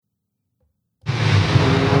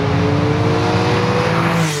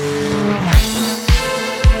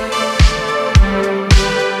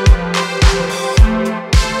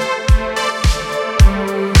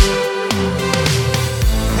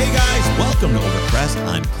Overcrest.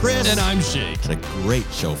 I'm Chris. And I'm Jake. Got a great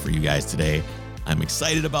show for you guys today. I'm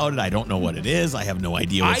excited about it. I don't know what it is. I have no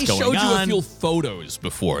idea what's going on. I showed you a few photos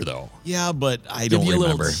before, though. Yeah, but I don't Give you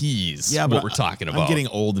remember. A little tease Yeah, what but we're talking about. I'm getting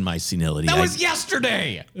old in my senility. That was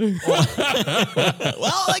yesterday. Well,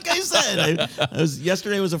 like I said,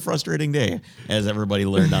 yesterday was a frustrating day, as everybody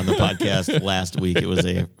learned on the podcast last week. It was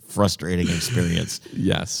a frustrating experience.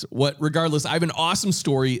 Yes. Regardless, I have an awesome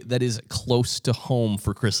story that is close to home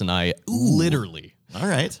for Chris and I, literally. All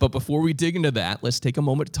right. But before we dig into that, let's take a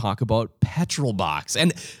moment to talk about Petrolbox.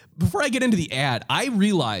 And before I get into the ad, I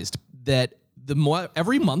realized that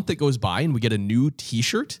every month that goes by and we get a new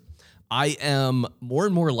t-shirt, I am more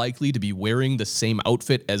and more likely to be wearing the same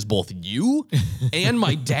outfit as both you and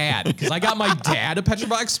my dad. Because I got my dad a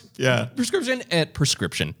Petrolbox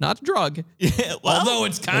prescription, not a drug. Yeah, well, although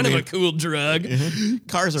it's kind of a cool drug.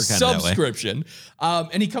 Cars are kind of that way. Subscription.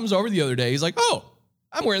 And he comes over the other day. He's like, oh,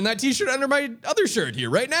 I'm wearing that t-shirt under my other shirt here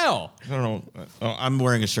right now. I don't know. I'm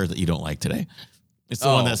wearing a shirt that you don't like today. It's the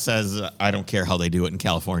one that says, I don't care how they do it in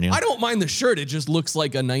California. I don't mind the shirt. It just looks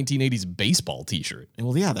like a 1980s baseball t-shirt.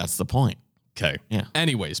 Well, yeah, that's the point. Okay. Yeah.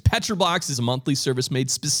 Anyways, Petrolbox is a monthly service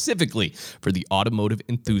made specifically for the automotive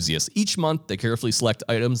enthusiast. Each month, they carefully select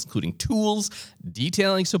items including tools,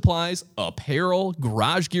 detailing supplies, apparel,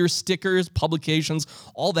 garage gear, stickers, publications,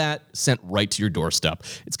 all that sent right to your doorstep.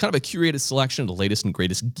 It's kind of a curated selection of the latest and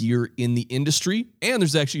greatest gear in the industry, and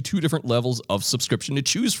there's actually 2 different levels of subscription to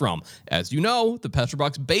choose from. As you know, the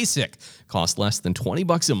Petrolbox Basic costs less than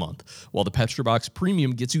 $20 a month, while the Petrolbox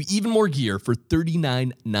Premium gets you even more gear for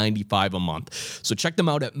 $39.95 a month. So check them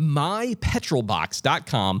out at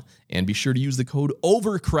mypetrolbox.com and be sure to use the code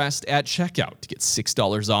OVERCREST at checkout to get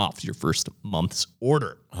 $6 off your first month's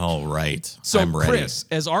order. All right. So I'm ready. Chris,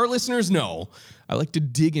 as our listeners know, I like to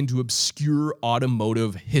dig into obscure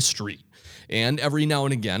automotive history. And every now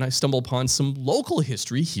and again, I stumble upon some local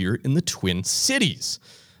history here in the Twin Cities.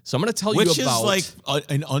 So I'm going to tell you about... Which is like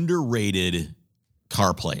an underrated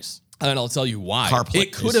car place. And I'll tell you why.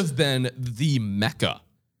 It could have been the Mecca.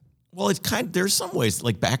 Well, it's there's some ways,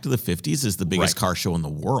 like Back to the 50s is the biggest car show in the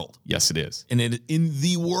world. Yes, it is. And in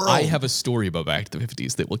the world. I have a story about Back to the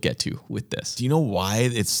 50s that we'll get to with this. Do you know why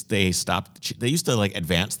they stopped? They used to like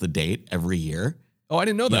advance the date every year. Oh, I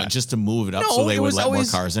didn't know that. Just to move it up so they would let more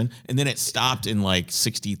cars in. And then it stopped in like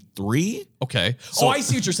 63. Okay. So I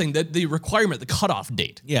see what you're saying. The requirement, the cutoff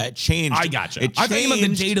date. Yeah, it changed. I gotcha. I thought you meant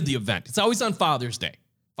the date of the event. It's always on Father's Day.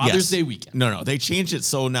 Father's Day weekend. No. They changed it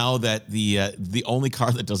so now that the only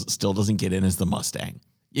car that still doesn't get in is the Mustang.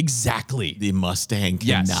 Exactly. The Mustang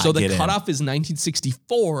cannot get in. So the cutoff is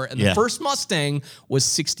 1964, and the first Mustang was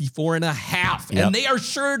 64 and a half. Yep. And they are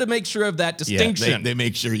sure to make sure of that distinction. Yeah, they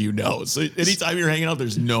make sure you know. So anytime you're hanging out,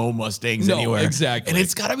 there's no Mustangs anywhere. Exactly. And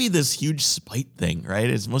it's got to be this huge spite thing, right?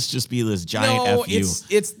 It must just be this giant FU.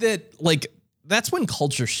 It's that, like, that's when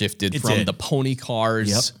culture shifted from the pony cars.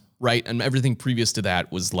 Yep. Right, and everything previous to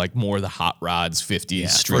that was like more the hot rods, 50s,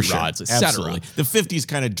 street rods, etc. Absolutely. The 50s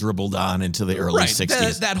kind of dribbled on into the early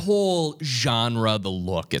 60s. That whole genre, the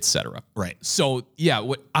look, etc. Right. So, yeah,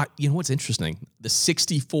 what's interesting? The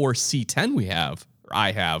 64 C10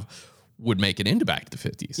 I have, would make it into Back to the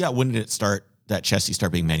 50s. Yeah, when did that chassis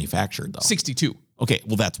start being manufactured, though? 62. Okay,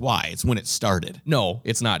 well, that's why. It's when it started. No,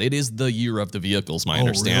 it's not. It is the year of the vehicles, my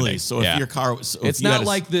understanding. Really? So if your car... it's not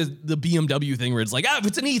like the BMW thing where it's like, if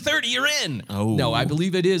it's an E30, you're in. Oh. No, I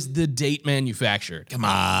believe it is the date manufactured. Come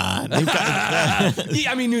on. Yeah,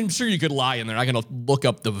 I mean, I'm sure you could lie and they're not going to look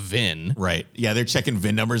up the VIN. Right. Yeah, they're checking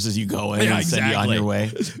VIN numbers as you go in and send you on your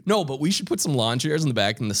way. No, but we should put some lawn chairs in the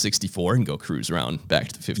back in the 64 and go cruise around Back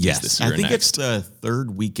to the 50s this year. I think it's the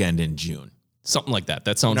third weekend in June. Something like that.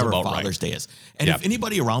 That sounds about right. Father's Day is. And if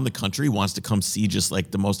anybody around the country wants to come see just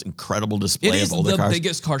like the most incredible display of older cars. It is the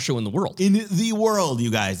biggest car show in the world. In the world,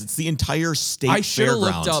 you guys. It's the entire state fairgrounds. I should have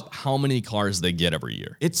looked up how many cars they get every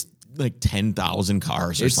year. It's like 10,000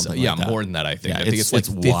 cars or something like that. Yeah, more than that, I think. Yeah, I think it's like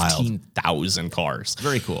 15,000 cars.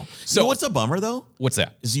 Very cool. So what's a bummer, though? What's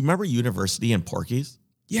that? Is you remember University and Porky's?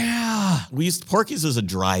 Yeah. Porky's is a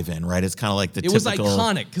drive-in, right? It's kind of like the typical... It was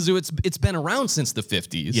iconic because it's been around since the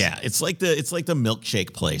 50s. Yeah, it's like the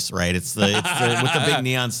milkshake place, right? It's the with the big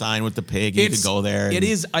neon sign with the pig. You could go there. It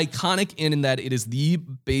is iconic in that it is the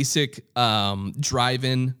basic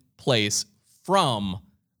drive-in place from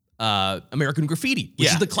American Graffiti,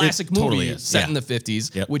 which is the classic movie set in the 50s,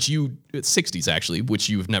 60s actually, which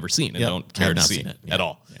you've never seen and don't care to see it at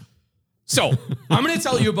all. Yeah. So I'm going to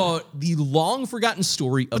tell you about the long forgotten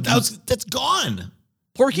story of that's gone.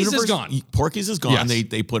 Porky's is gone. Porky's is gone. Yes.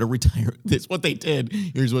 They put a retire. That's what they did.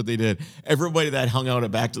 Here's what they did. Everybody that hung out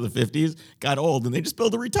at Back to the 50s got old, and they just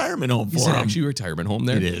built a retirement home for Is it them. actually a retirement home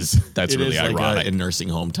there? It is. That's It really is like ironic. a nursing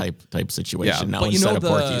home type situation now but you instead know of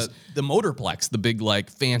Porky's. the Motorplex, the big like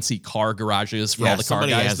fancy car garages for Yeah, all the car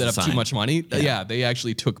somebody guys has that the have too sign. much money. Yeah, they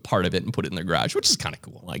actually took part of it and put it in their garage, which is kind of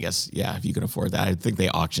cool. Well, I guess, yeah, if you can afford that. I think they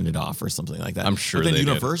auctioned it off or something like that. I'm sure But then they did.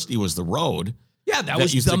 University was the road. Yeah, that That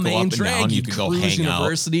was used the to go main up and drag. down. You You'd could go cruise hang out.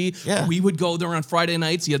 University. Yeah. We would go there on Friday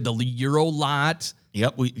nights. You had the Euro lot.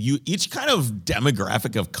 Yep. Each kind of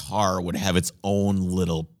demographic of car would have its own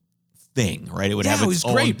little thing, right? It would Yeah, have its it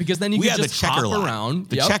was great own- because then you we could had just the checker hop lot. around.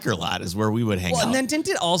 The Yep. checker lot is where we would hang Well, out. and then didn't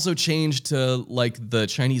it also change to like the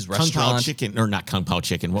Chinese Kung Pao restaurant? chicken, or not Kung Pao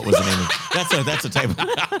chicken. What was the name? That's a type.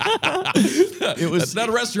 It was That's not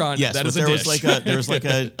a restaurant. Yes, that but is a there dish. was like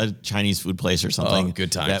a Chinese food place or something. Oh,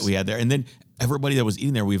 good times. That we had there, and then everybody that was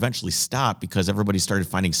eating there, we eventually stopped because everybody started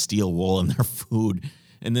finding steel wool in their food.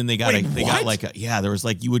 And then they got Wait, they got what? like there was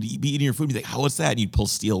like you would be eating your food, and you'd be like, what's that? And you'd pull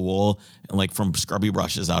steel wool and like from scrubby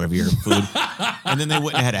brushes out of your food. And then they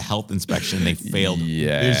went and had a health inspection and they failed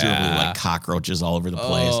miserably, like cockroaches all over the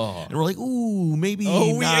place. Oh. And we're like, ooh, maybe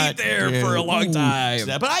we not. ate there for a long time.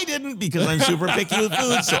 But I didn't because I'm super picky with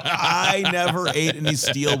food, so I never ate any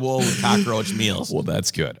steel wool with cockroach meals. Well,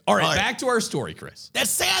 that's good. All right, All right. back to our story, Chris.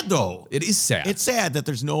 That's sad though. It is sad. It's sad that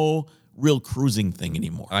there's no real cruising thing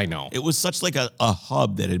anymore. I know. It was such like a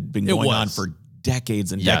hub that had been It going on was. for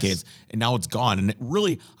decades and Yes. decades, and now it's gone. And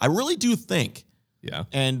I really do think, yeah.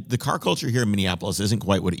 and the car culture here in Minneapolis isn't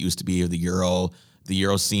quite what it used to be. The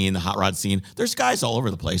Euro scene, the hot rod scene. There's guys all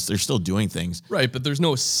over the place. They're still doing things. Right, but there's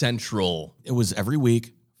no central. It was every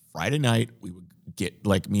week, Friday night, we would get,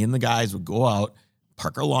 like, me and the guys would go out,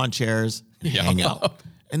 park our lawn chairs, and Yeah. hang out.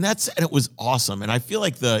 And it was awesome. And I feel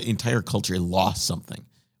like the entire culture lost something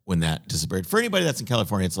when that disappeared. For anybody that's in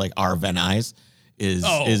California, it's like our Van Nuys is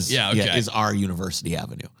our University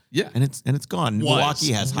Avenue. Yeah. And it's gone.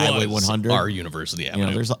 Milwaukee has Highway 100. Our University Avenue. You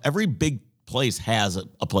know, there's every big place has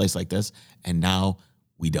a place like this, and now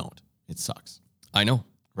we don't. It sucks. I know.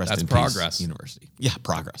 Rest That's in progress. peace, University. Yeah,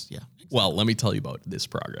 progress. Yeah. Well, let me tell you about this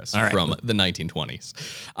progress All right. from the 1920s.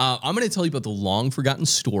 I'm going to tell you about the long-forgotten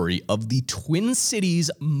story of the Twin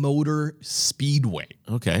Cities Motor Speedway.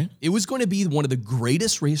 Okay. It was going to be one of the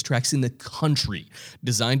greatest racetracks in the country,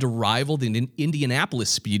 designed to rival the Indianapolis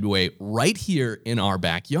Speedway right here in our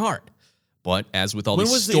backyard. But as with all When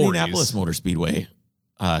these was the stories, Indianapolis Motor Speedway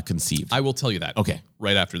conceived? I will tell you that. Okay.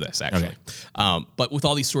 Right after this, actually. Okay. But with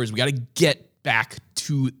all these stories, we got to get back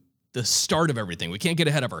to the start of everything. We can't get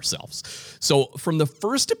ahead of ourselves. So from the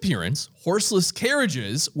first appearance, horseless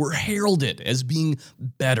carriages were heralded as being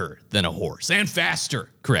better than a horse and faster,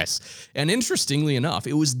 Chris. And interestingly enough,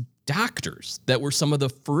 it was doctors that were some of the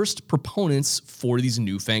first proponents for these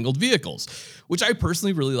newfangled vehicles, which I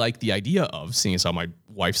personally really like the idea of, seeing as how my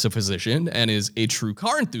wife's a physician and is a true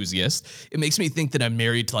car enthusiast. It makes me think that I'm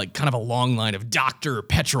married to like kind of a long line of doctor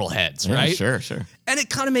petrol heads, Yeah, right? Sure. And it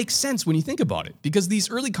kind of makes sense when you think about it, because these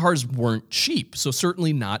early cars weren't cheap, so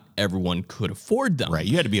certainly not everyone could afford them. Right.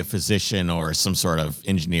 You had to be a physician or some sort of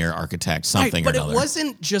engineer, architect, something Right, but or another. it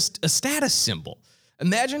wasn't just a status symbol.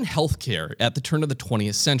 Imagine healthcare at the turn of the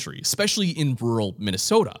 20th century, especially in rural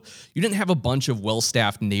Minnesota. You didn't have a bunch of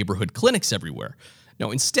well-staffed neighborhood clinics everywhere. No,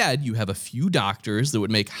 instead, you have a few doctors that would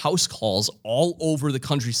make house calls all over the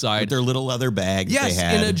countryside. With their little leather bags Yes, they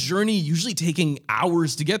had. in a journey usually taking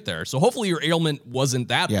hours to get there. So hopefully your ailment wasn't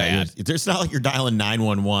that bad. It's not like you're dialing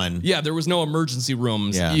 911. Yeah, there was no emergency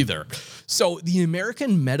rooms Yeah. either. So the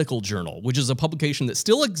American Medical Journal, which is a publication that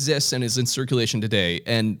still exists and is in circulation today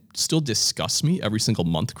and still disgusts me every single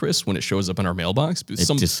month, Chris, when it shows up in our mailbox. It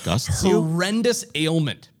disgusts you? horrendous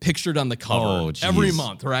ailment pictured on the cover Oh, geez. every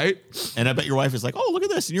month, right? And I bet your wife is like, oh, look at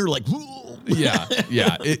this. And you're like,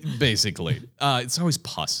 Yeah, basically. It's always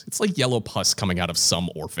pus. It's like yellow pus coming out of some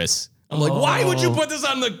orifice. I'm like, why would you put this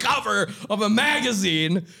on the cover of a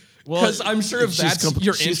magazine? Because I'm sure if that's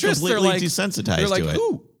your she's interest, they're completely like, desensitized they're like, to it.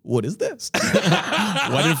 ooh, what is this?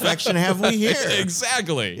 What infection have we here?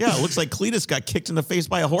 Exactly. Yeah, it looks like Cletus got kicked in the face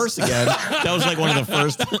by a horse again. That was like one of the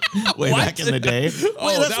first way back in the day.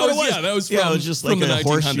 Oh, that's that what it was- yeah, that was it from- was just from like the a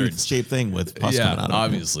horseshoe 1900s. shaped thing with pus coming out Yeah, of it.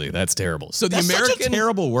 obviously, that's terrible. So the That's American such a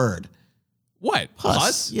terrible word. what?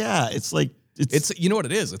 Pus? Yeah, it's like It's you know what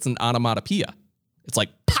it is? It's an onomatopoeia. It's like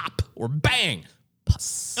pop or bang.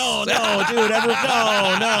 Pus. oh no, dude,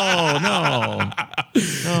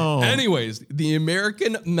 no. Anyways, the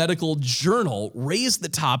American Medical Journal raised the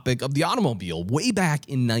topic of the automobile way back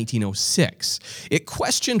in 1906. It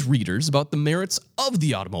questioned readers about the merits of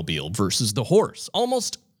the automobile versus the horse,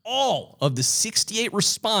 almost all of the 68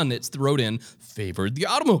 respondents that wrote in favored the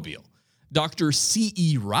automobile. Dr.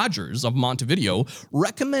 C.E. Rogers of Montevideo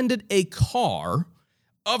recommended a car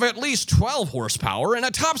of at least 12 horsepower and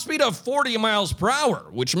a top speed of 40 miles per hour,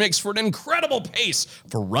 which makes for an incredible pace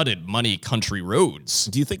for rutted, muddy country roads.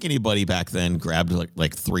 Do you think anybody back then grabbed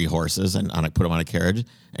like 3 horses and put them on a carriage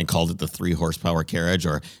and called it the 3 horsepower carriage?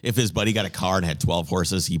 Or if his buddy got a car and had 12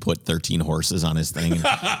 horses, he put 13 horses on his thing,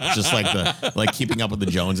 just like keeping up with the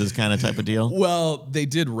Joneses kind of type of deal? Well, they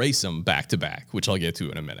did race them back to back, which I'll get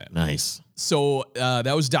to in a minute. Nice. So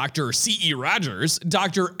that was Dr. C.E. Rogers.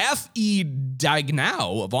 Dr. F.E.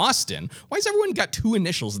 Daigneault of Austin. Why has everyone got 2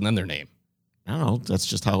 initials and then their name? I don't know. That's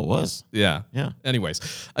just how it was. Yeah. Yeah. Anyways,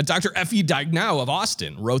 Dr. F.E. Daigneault of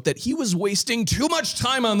Austin wrote that he was wasting too much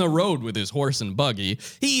time on the road with his horse and buggy.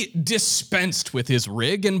 He dispensed with his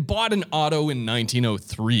rig and bought an auto in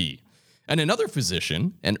 1903. And another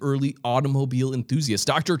physician, an early automobile enthusiast,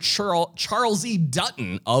 Dr. Charles E.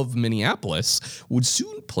 Dutton of Minneapolis, would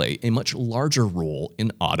soon play a much larger role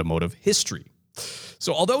in automotive history.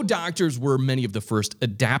 So although doctors were many of the first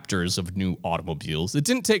adapters of new automobiles, it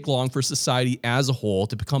didn't take long for society as a whole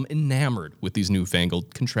to become enamored with these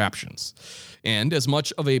newfangled contraptions. And as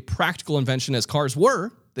much of a practical invention as cars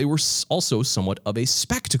were, they were also somewhat of a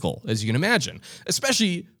spectacle, as you can imagine,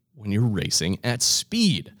 especially when you're racing at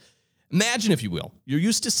speed. Imagine, if you will, you're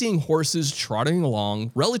used to seeing horses trotting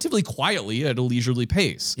along relatively quietly at a leisurely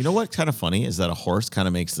pace. You know what's kind of funny is that a horse kind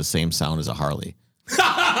of makes the same sound as a Harley. So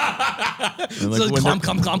clump.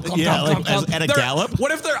 At a gallop.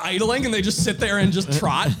 What if they're idling and they just sit there and just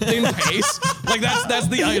trot in pace? Like that's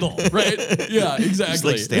the idle, right? Yeah, exactly. Just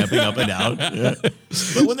like stamping up and down. Yeah.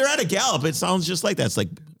 But when they're at a gallop, it sounds just like that. It's like.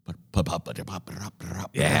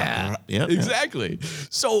 Yeah, exactly.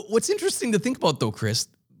 So what's interesting to think about though, Chris,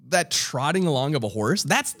 that trotting along of a horse,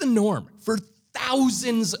 that's the norm for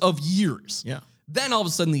thousands of years. Yeah. Then all of a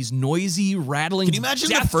sudden, these noisy, rattling. Can you imagine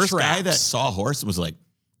the first guy that saw a horse and was like,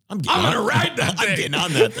 I'm gonna ride that thing. I'm getting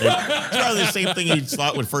on that thing. It's probably the same thing he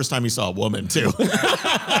thought when first time he saw a woman, too.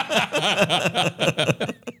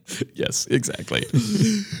 Yes, exactly.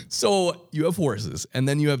 So you have horses, and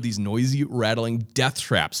then you have these noisy, rattling death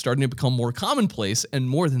traps starting to become more commonplace. And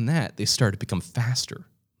more than that, they start to become faster,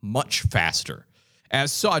 much faster.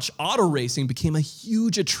 As such, auto racing became a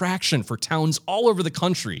huge attraction for towns all over the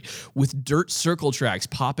country, with dirt circle tracks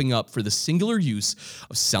popping up for the singular use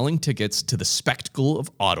of selling tickets to the spectacle of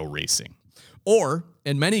auto racing. Or,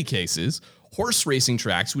 in many cases, horse racing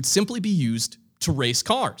tracks would simply be used to race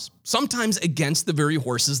cars, sometimes against the very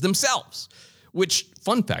horses themselves. Which,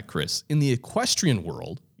 fun fact, Chris, in the equestrian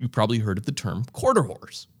world, you've probably heard of the term quarter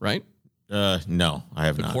horse, right? No, I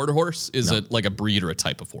have not. Quarter horse is like a breed or a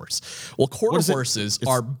type of horse. Well, quarter horses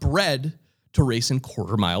are bred to race in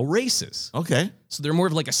quarter-mile races. Okay. So they're more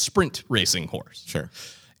of like a sprint racing horse. Sure.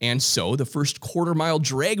 And so the first quarter-mile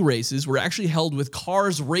drag races were actually held with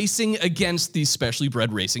cars racing against these specially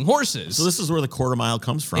bred racing horses. So this is where the quarter mile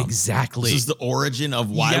comes from. Exactly. This is the origin of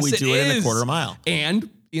why we do it in the quarter mile. And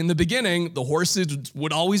in the beginning, the horses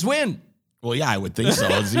would always win. Well, yeah, I would think so.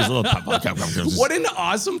 It's these little What an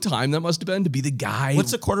awesome time that must have been to be the guy. What's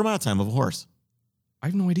the quarter mile time of a horse? I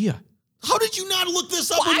have no idea. How did you not look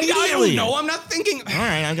this up immediately? I don't know. I'm not thinking. All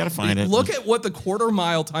right, I've got to find it. Look at what the quarter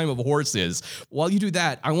mile time of a horse is. While you do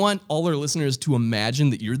that, I want all our listeners to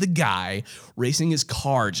imagine that you're the guy racing his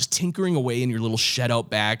car, just tinkering away in your little shed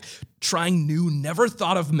out back, trying new, never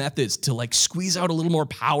thought of methods to like squeeze out a little more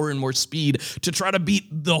power and more speed to try to beat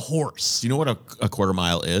the horse. Do you know what a quarter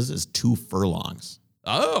mile is? Is 2 furlongs.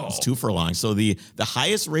 Oh. It's 2 furlongs. So the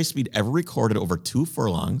highest race speed ever recorded over 2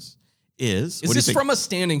 furlongs is... Is this from a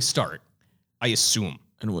standing start? I assume.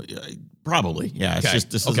 And probably, yeah. It's Okay.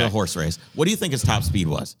 just this is a horse race. What do you think his top speed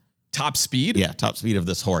was? Top speed? Yeah, top speed of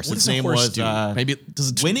this horse. What Its does a name horse was do? Maybe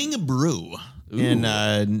does it Winning Brew. In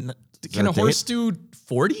can a horse do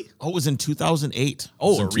 40? Oh, it was in 2008.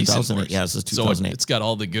 Oh, a a recent horse. Yeah, this is 2008. So it's got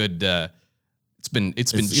all the good. It's been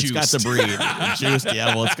juiced. It's got the breed. Juiced,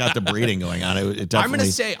 yeah. Well, it's got the breeding going on. It definitely. I'm going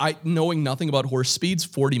to say, knowing nothing about horse speeds,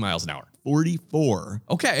 40 miles an hour. 44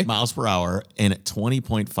 Okay. miles per hour in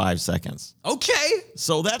 20.5 seconds. Okay.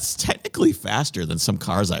 So that's technically faster than some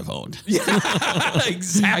cars I've owned. Yeah,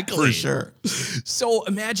 exactly. For sure. So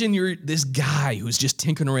imagine you're this guy who's just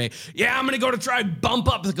tinkering away. Yeah, I'm going to go to try bump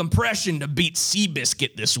up the compression to beat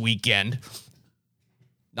Seabiscuit this weekend.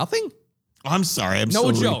 Nothing? I'm sorry.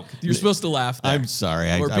 No joke. You're supposed to laugh there. I'm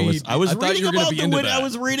sorry. I thought you were gonna be into that. I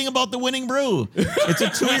was reading about the Winning Brew. It's a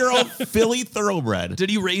 2-year-old Philly thoroughbred. Did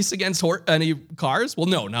he race against any cars? Well,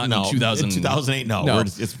 no, not in 2000. In 2008, no.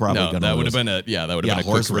 It's probably going to that would have been a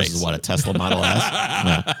horse quick race. versus what, a Tesla Model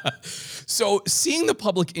S? So, seeing the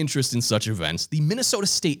public interest in such events, the Minnesota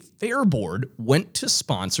State Fair Board went to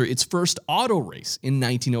sponsor its first auto race in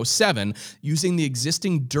 1907 using the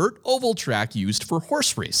existing dirt oval track used for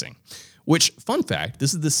horse racing. Which, fun fact,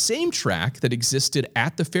 this is the same track that existed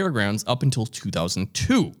at the fairgrounds up until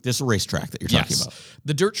 2002. This is a racetrack that you're talking about.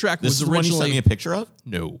 The dirt track was originally... This is the one you sent me a picture of?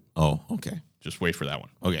 No. Oh, okay. Just wait for that one.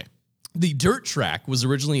 Okay. The dirt track was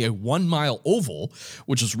originally a 1-mile oval,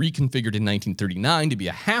 which was reconfigured in 1939 to be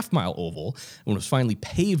a half-mile oval, and was finally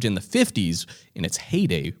paved in the 50s in its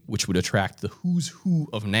heyday, which would attract the who's who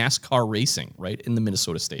of NASCAR racing right in the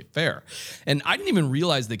Minnesota State Fair. And I didn't even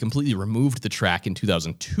realize they completely removed the track in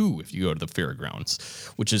 2002 if you go to the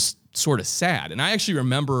fairgrounds, which is sort of sad. And I actually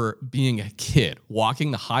remember being a kid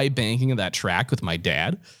walking the high banking of that track with my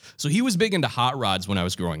dad. So he was big into hot rods when I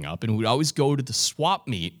was growing up, and we'd always go to the swap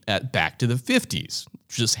meet at Back to the 50s,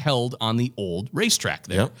 just held on the old racetrack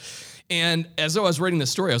there. Yep. And as I was writing this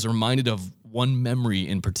story, I was reminded of one memory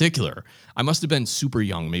in particular. I must have been super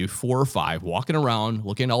young, maybe 4 or 5, walking around,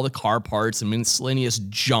 looking at all the car parts and miscellaneous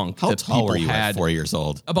junk How that tall people were you had. at 4 years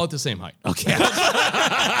old? About the same height. Okay. That's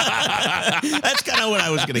kind of what I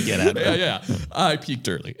was going to get at. Yeah. I peaked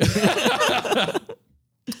early.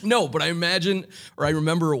 No, but I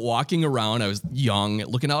remember walking around. I was young,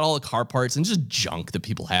 looking at all the car parts and just junk that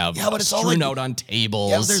people have. Yeah, but it's all strewn out on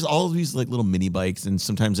tables. Yeah, there's all of these like little mini bikes, and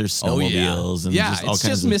sometimes there's snowmobiles, and just all it's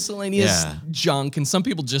kinds just of miscellaneous junk, and some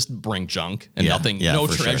people just bring junk and no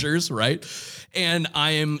treasures, right? And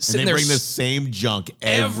I am sitting there. They bring the same junk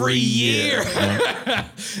every year.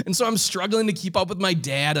 And so I'm struggling to keep up with my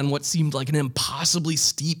dad on what seemed like an impossibly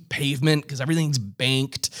steep pavement because everything's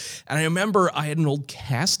banked. And I remember I had an old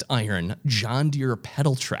cast iron John Deere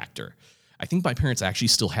pedal tractor. I think my parents actually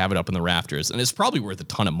still have it up in the rafters, and it's probably worth a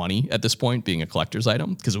ton of money at this point, being a collector's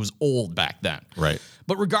item, because it was old back then. Right.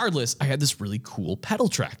 But regardless, I had this really cool pedal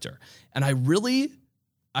tractor, and I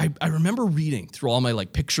remember reading through all my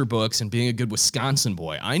like picture books and being a good Wisconsin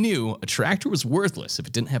boy. I knew a tractor was worthless if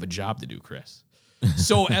it didn't have a job to do, Chris.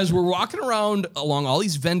 So as we're walking around along all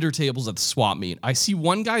these vendor tables at the swap meet, I see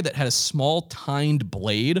one guy that had a small tined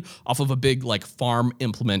blade off of a big like farm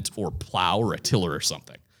implement or plow or a tiller or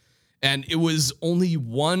something. And it was only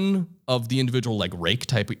one of the individual like rake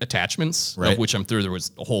type attachments, right, of which I'm sure there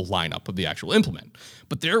was a whole lineup of the actual implement.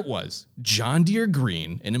 But there it was, John Deere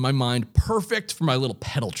green, and in my mind, perfect for my little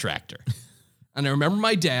pedal tractor. And I remember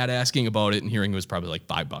my dad asking about it and hearing it was probably like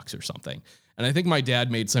 $5 or something. And I think my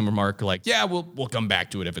dad made some remark like, yeah, we'll come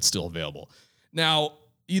back to it if it's still available. Now,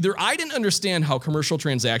 either I didn't understand how commercial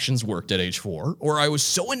transactions worked at age 4, or I was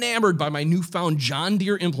so enamored by my newfound John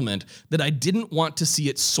Deere implement that I didn't want to see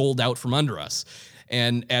it sold out from under us.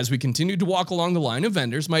 And as we continued to walk along the line of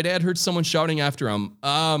vendors, my dad heard someone shouting after him,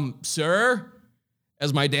 sir?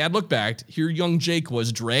 As my dad looked back, here young Jake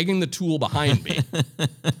was dragging the tool behind me. I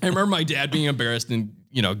remember my dad being embarrassed and,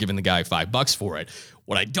 giving the guy $5 for it.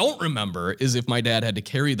 What I don't remember is if my dad had to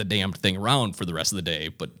carry the damned thing around for the rest of the day,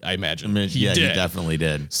 but I imagine he did. He definitely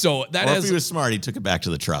did. So that if he was smart, he took it back to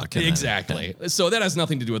the truck. Exactly. So that has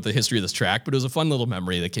nothing to do with the history of this track, but it was a fun little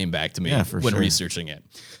memory that came back to me when researching it.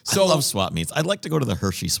 So I love swap meets. I'd like to go to the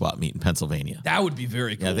Hershey swap meet in Pennsylvania. That would be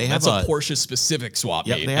very cool. Yeah, That's a Porsche specific swap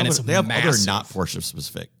meet. They have other not Porsche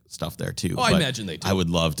specific stuff there too. Oh, I imagine they do. I would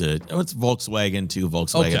love to. It's Volkswagen too.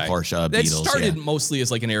 Volkswagen, Porsche, Beetles. That started mostly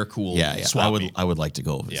as like an air cooled swap meet. I would like to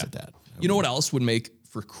go visit that. You know what else would make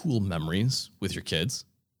for cool memories with your kids?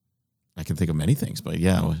 I can think of many things, but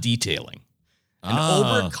detailing. And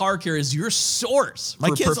Oberk Car Care is your source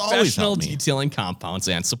for professional detailing compounds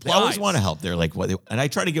and supplies. I always want to help. They're like, and I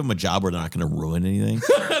try to give them a job where they're not going to ruin anything.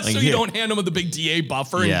 So you don't hand them with the big DA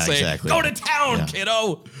buffer and say, go to town,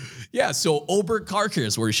 kiddo. Yeah, so Oberk Car Care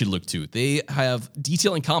is where you should look to. They have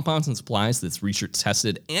detailing compounds and supplies that's research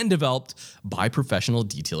tested and developed by professional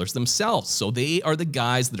detailers themselves. So they are the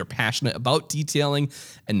guys that are passionate about detailing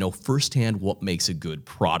and know firsthand what makes a good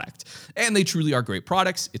product. And they truly are great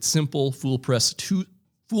products. It's simple, foolproof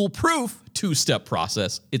two-step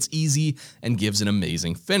process. It's easy and gives an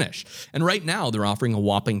amazing finish. And right now, they're offering a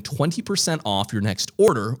whopping 20% off your next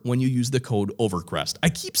order when you use the code OVERCREST. I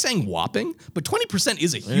keep saying whopping, but 20%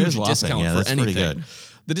 is a huge discount for anything. Good.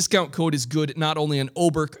 The discount code is good not only on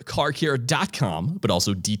OberkCarCare.com, but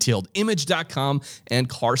also DetailedImage.com and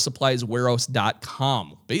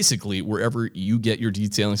CarSuppliesWarehouse.com. Basically, wherever you get your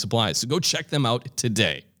detailing supplies. So go check them out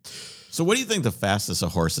today. So what do you think the fastest a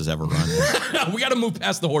horse has ever run? We got to move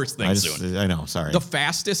past the horse thing soon. I know, sorry. The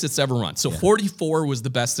fastest it's ever run. So 44 was the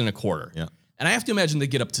best in a quarter. Yeah. And I have to imagine they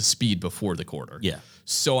get up to speed before the quarter. Yeah.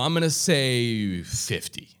 So I'm going to say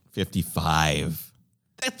 50. 55.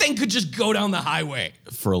 That thing could just go down the highway.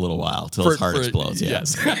 For a little while, till its heart explodes. Yeah.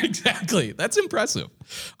 Yes, exactly. That's impressive.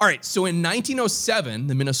 All right, so in 1907,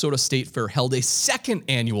 the Minnesota State Fair held a second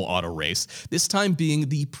annual auto race, this time being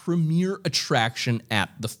the premier attraction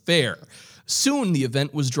at the fair. Soon, the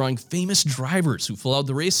event was drawing famous drivers who followed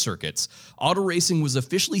the race circuits. Auto racing was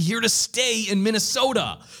officially here to stay in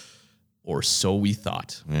Minnesota. Or so we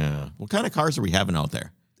thought. Yeah. What kind of cars are we having out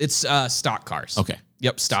there? It's stock cars. Okay.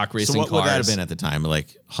 Yep, stock racing So cars. what would that have been at the time?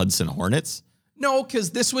 Like Hudson Hornets? No, because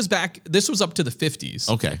this was up to the 50s.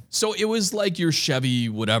 Okay. So it was like your Chevy,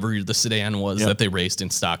 whatever the sedan was that they raced in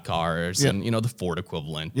stock cars and, the Ford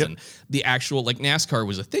equivalent. And the actual, like NASCAR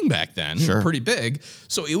was a thing back then. Sure. Pretty big.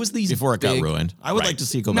 So it was these Before it got ruined. I would like to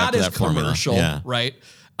see it go back to that formula. Not as commercial, Yeah. right?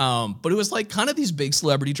 But it was like kind of these big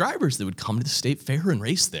celebrity drivers that would come to the state fair and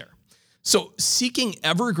race there. So seeking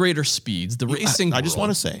ever greater speeds, the racing I just world-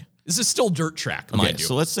 want to say. This is still dirt track, Okay, mind you.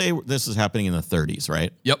 so let's say this is happening in the 30s,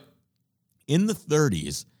 right? Yep. In the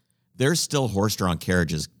 30s, there's still horse-drawn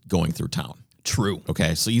carriages going through town. True.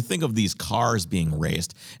 Okay, so you think of these cars being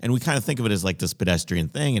raced, and we kind of think of it as like this pedestrian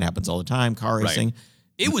thing. It happens all the time, car racing.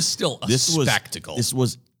 It was still a spectacle. This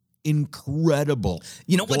was incredible.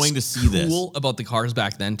 You know going what's to see cool about the cars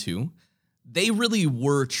back then too? They really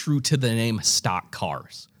were true to the name stock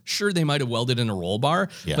cars. Sure, they might have welded in a roll bar,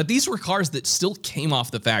 but these were cars that still came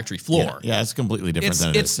off the factory floor. Yeah, it's completely different than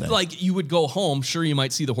it is today. It's like you would go home. Sure, you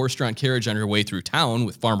might see the horse-drawn carriage on your way through town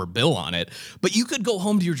with Farmer Bill on it, but you could go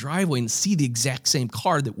home to your driveway and see the exact same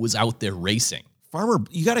car that was out there racing.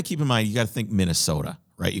 You got to keep in mind, you got to think Minnesota,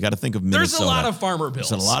 right? You got to think of Minnesota. There's a lot of Farmer Bills.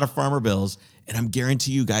 There's a lot of Farmer Bills, and I'm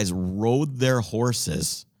guarantee you guys rode their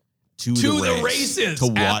horses to the races to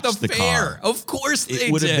watch at the fair. car. Of course they did.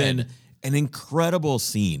 It would have been an incredible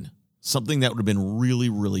scene. Something that would have been really,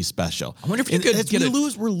 really special. I wonder if you could get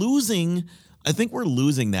we're losing. I think we're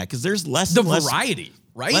losing that because there's less the and less variety,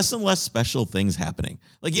 right? Less and less special things happening.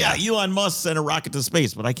 Like, Elon Musk sent a rocket to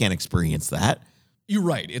space, but I can't experience that. You're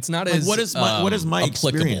right. It's not Like, as what is my applicable.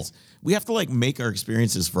 experience? We have to like make our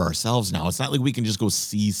experiences for ourselves now. It's not like we can just go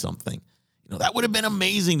see something. That would have been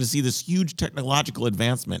amazing to see this huge technological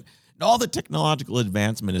advancement. And all the technological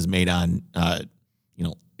advancement is made on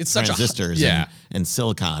it's such transistors and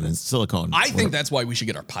silicon and silicone. I think that's why we should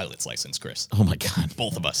get our pilot's license, Chris. Oh my God.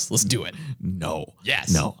 Both of us. Let's do it. No.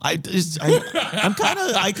 Yes. No. I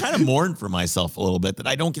kind of mourn for myself a little bit that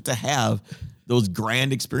I don't get to have those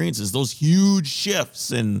grand experiences, those huge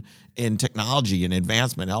shifts in technology and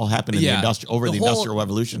advancement all happened in the industrial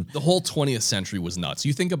revolution. The whole 20th century was nuts.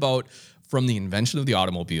 You think about from the invention of the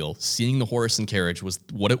automobile, seeing the horse and carriage was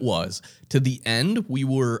what it was, to the end, we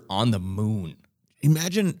were on the moon.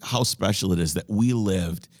 Imagine how special it is that we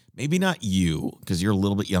lived, maybe not you, because you're a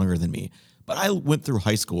little bit younger than me, but I went through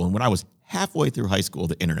high school, and when I was halfway through high school,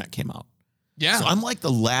 the internet came out. Yeah. So I'm like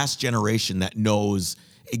the last generation that knows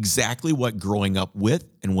exactly what growing up with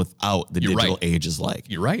and without the digital age is like.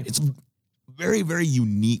 You're right. It's very, very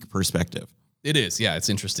unique perspective. It is. Yeah, it's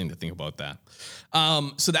interesting to think about that.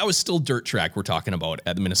 So that was still dirt track we're talking about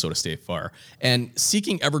at the Minnesota State Fair. And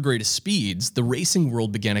seeking ever greater speeds, the racing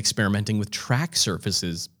world began experimenting with track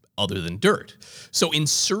surfaces other than dirt. So in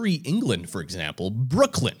Surrey, England, for example,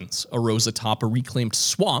 Brooklands arose atop a reclaimed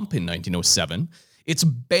swamp in 1907. It's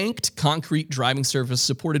banked concrete driving surface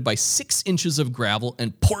supported by 6 inches of gravel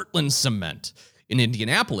and Portland cement. In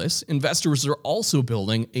Indianapolis, investors are also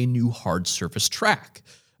building a new hard surface track.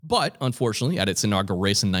 But unfortunately, at its inaugural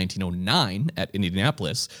race in 1909 at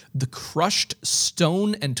Indianapolis, the crushed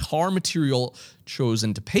stone and tar material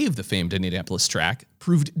chosen to pave the famed Indianapolis track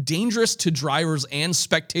proved dangerous to drivers and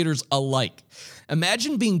spectators alike.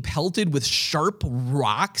 Imagine being pelted with sharp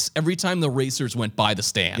rocks every time the racers went by the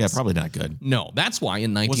stands. Yeah, probably not good. No, that's why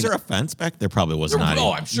in 19... Was there a fence back? There probably was not.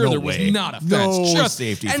 Oh, I'm sure there was not a fence. No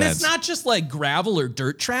safety fence. And it's not just like gravel or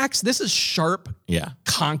dirt tracks. This is sharp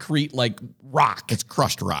concrete, like rock. It's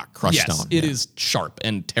crushed rock, crushed stone. Yes, it is sharp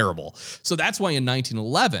and terrible. So that's why in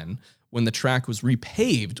 1911, when the track was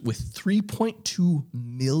repaved with 3.2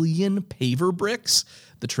 million paver bricks,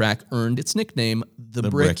 the track earned its nickname, the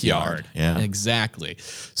Brickyard. Yeah. Exactly.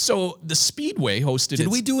 So the Speedway hosted... Did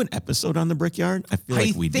we do an episode on the Brickyard? I feel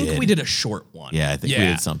like we did. I think we did a short one. Yeah, I think we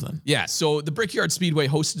did something. Yeah, so the Brickyard Speedway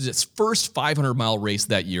hosted its first 500-mile race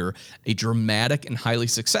that year, a dramatic and highly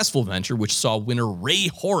successful venture which saw winner Ray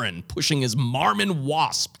Horan pushing his Marmon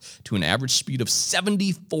Wasp to an average speed of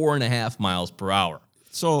 74.5 miles per hour.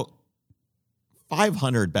 So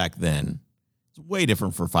 500 back then. It's way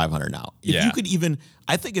different for 500 now. If Yeah. you could even,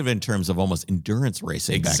 I think of it in terms of almost endurance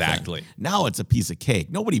racing. Exactly. Back then. Now it's a piece of cake.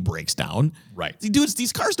 Nobody breaks down. Right. Dudes,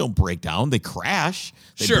 these cars don't break down. They crash.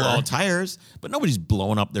 They Sure. blow out tires. But nobody's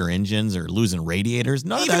blowing up their engines or losing radiators.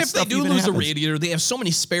 None of Even that if they stuff do even lose happens. a radiator, they have so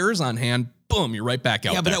many spares on hand. Boom, you're right back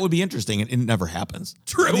out. Yeah, but there. that would be interesting. It never happens.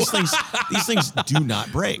 True. These things do not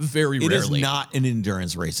break. Very It is rarely. not an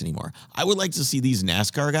endurance race anymore. I would like to see these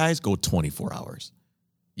NASCAR guys go 24 hours.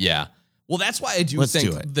 Yeah. Well, that's why I do Let's think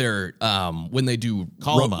do it. they're when they do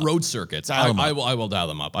Call them up. road circuits. Dial them up. I will dial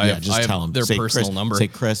them up. Yeah, just tell them their say personal Chris, number. Say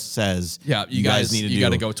Chris says, Yeah, you guys need to you do. got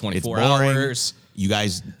to go It's 24 boring. hours. You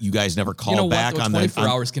guys never call You know back what? on 24 the.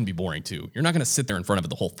 hours can be boring too. You're not going to sit there in front of it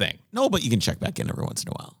the whole thing. No, but you can check back in every once in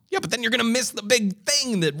a while. Yeah, but then you're going to miss the big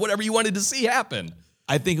thing that whatever you wanted to see happen.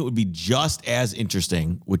 I think it would be just as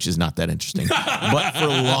interesting, which is not that interesting, but for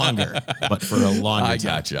longer. But for a longer I time.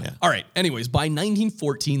 gotcha. Yeah. All right. Anyways, by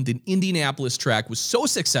 1914, the Indianapolis track was so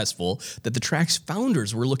successful that the track's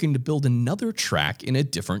founders were looking to build another track in a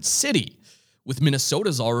different city. With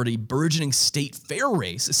Minnesota's already burgeoning state fair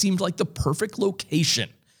race, it seemed like the perfect location.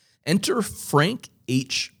 Enter Frank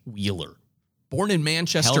H. Wheeler. Born in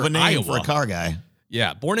Manchester, Hell of a name Iowa. for a car guy.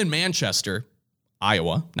 Yeah, born in Manchester,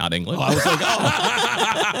 Iowa, not England. I was like,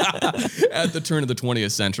 oh. At the turn of the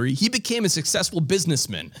 20th century, he became a successful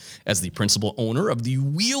businessman as the principal owner of the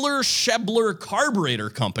Wheeler-Shebler Carburetor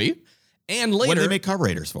Company, and later, What do they make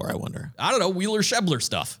carburetors for, I wonder? I don't know, Wheeler-Shebler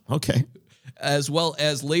stuff, Okay. as well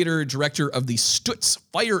as later director of the Stutz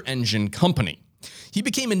Fire Engine Company. He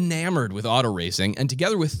became enamored with auto racing and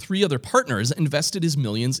together with 3 other partners invested his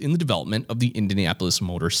millions in the development of the Indianapolis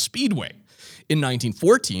Motor Speedway. In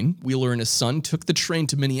 1914, Wheeler and his son took the train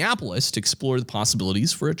to Minneapolis to explore the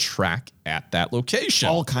possibilities for a track at that location.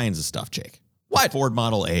 All kinds of stuff, Jake. What? The Ford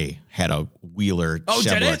Model A had a Wheeler Oh,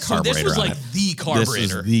 did Chevrolet it? So carburetor this was on like it. the carburetor.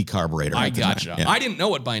 This is the carburetor. I at the time. gotcha. Yeah. I didn't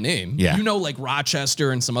know it by name. Yeah. You know, like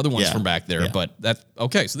Rochester and some other ones Yeah. from back there, Yeah. but that's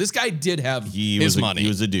okay. So this guy did have his money. He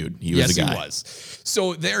was a dude. He yes, was a guy. he was.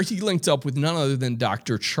 So there he linked up with none other than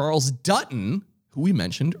Dr. Charles Dutton, who we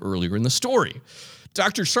mentioned earlier in the story.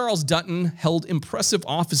 Dr. Charles Dutton held impressive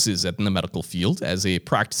offices in the medical field as a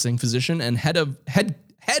practicing physician and head of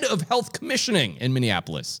health commissioning in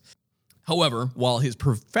Minneapolis. However, while his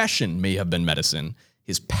profession may have been medicine,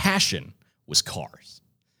 his passion was cars.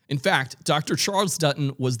 In fact, Dr. Charles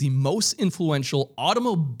Dutton was the most influential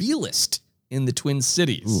automobilist in the Twin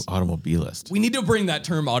Cities. Ooh, automobilist. We need to bring that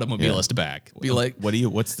term automobilist back. Be like,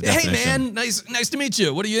 What's the hey definition? man, nice to meet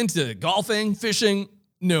you. What are you into? Golfing, fishing?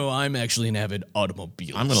 No, I'm actually an avid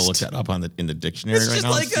automobilist. I'm going to look that up in the dictionary It's right just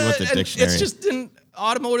now. like and see what the dictionary. it's just an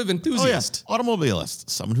automotive Oh, yeah. enthusiast. Automobilist,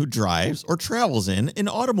 someone who drives or travels in an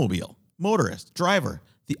automobile. Motorist, driver,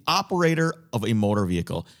 the operator of a motor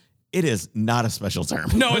vehicle. It is not a special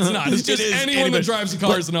term. No, it's not. It's It just is anyone anybody- that drives a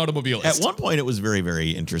car is an automobilist. At one point, it was very,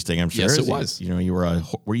 very interesting. I'm sure. Yes, it was. You know,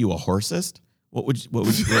 were you a horsist? What would you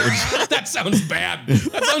That sounds bad.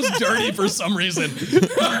 That sounds dirty for some reason.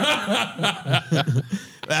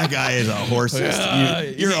 that guy is a horsist.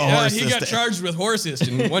 You're a horsist. He got charged with horsist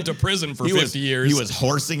and went to prison for 50 years. He was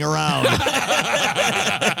horsing around.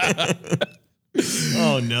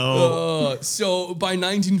 Oh no. So by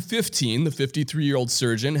 1915, the 53-year-old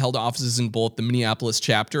surgeon held offices in both the Minneapolis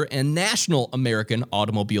chapter and National American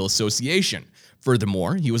Automobile Association.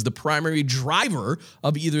 Furthermore, he was the primary driver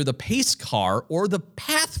of either the pace car or the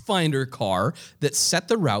Pathfinder car that set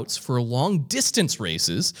the routes for long-distance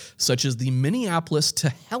races, such as the Minneapolis to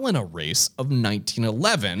Helena race of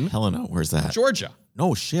 1911, Helena, where's that? Georgia,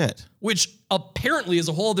 No shit. which apparently is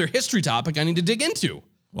a whole other history topic I need to dig into.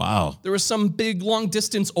 Wow. There was some big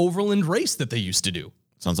long-distance overland race that they used to do.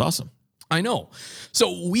 Sounds awesome. I know.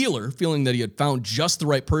 So Wheeler, feeling that he had found just the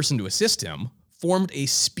right person to assist him, formed a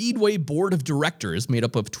Speedway board of directors made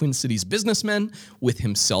up of Twin Cities businessmen with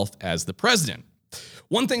himself as the president.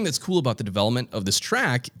 One thing that's cool about the development of this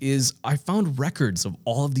track is I found records of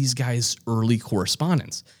all of these guys' early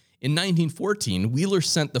correspondence. In 1914, Wheeler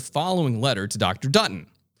sent the following letter to Dr. Dutton.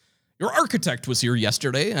 Your architect was here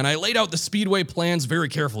yesterday, and I laid out the Speedway plans very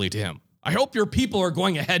carefully to him. I hope your people are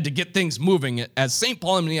going ahead to get things moving, as St.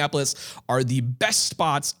 Paul and Minneapolis are the best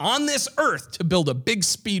spots on this earth to build a big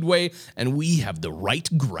speedway, and we have the right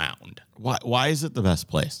ground. Why is it the best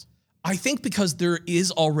place? I think because there is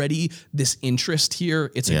already this interest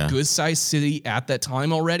here. It's a good-sized city at that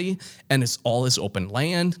time already, and it's all this open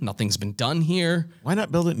land. Nothing's been done here. Why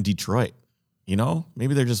not build it in Detroit? You know,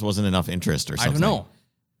 maybe there just wasn't enough interest or something. I don't know.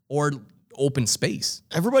 Or open space.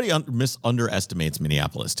 Everybody underestimates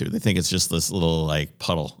Minneapolis too. They think it's just this little like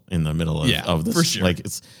puddle in the middle of this. for sure. Like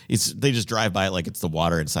it's they just drive by it like it's the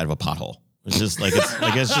water inside of a pothole. It's just like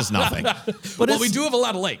it's just nothing. But Well, we do have a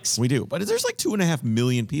lot of lakes. We do, but there's like 2.5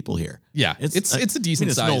 million people here. Yeah, it's a decent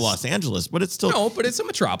it's size. no Los Angeles, but it's still. No, but it's a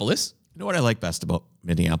metropolis. You know what I like best about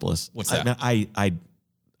Minneapolis? What's that?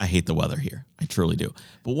 I hate the weather here. I truly do.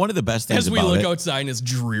 But one of the best things As we about look it outside and it's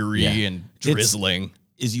dreary and drizzling.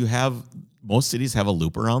 is you have most cities have a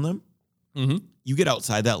loop around them. Mm-hmm. You get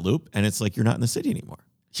outside that loop, and it's like you're not in the city anymore.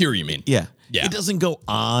 Here, you mean? Yeah. Yeah. It doesn't go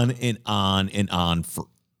on and on and on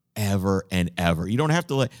forever and ever. You don't have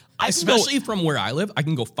to Especially from where I live, I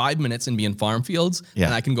can go 5 minutes and be in Farm Fields, Yeah.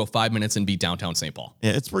 and I can go 5 minutes and be downtown St. Paul.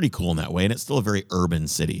 Yeah, it's pretty cool in that way, and it's still a very urban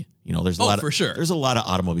city. You know, there's a lot of for sure. There's a lot of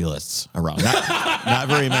automobilists around.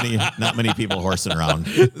 Not many people horsing around.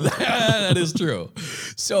 That is true.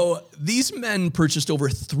 So these men purchased over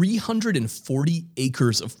 340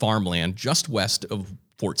 acres of farmland just west of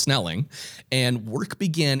Fort Snelling, and work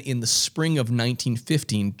began in the spring of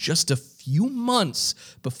 1915, just a few months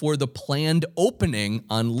before the planned opening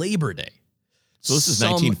on Labor Day. So this is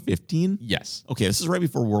 1915? Yes. Okay, this is right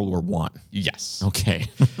before World War One. Yes. Okay.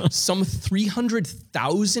 Some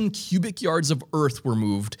 300,000 cubic yards of earth were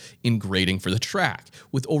moved in grading for the track,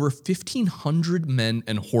 with over 1,500 men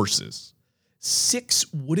and horses. 6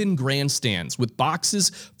 wooden grandstands with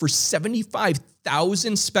boxes for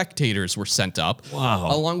 75,000 spectators were sent up,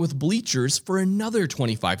 Wow. along with bleachers for another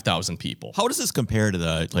 25,000 people. How does this compare to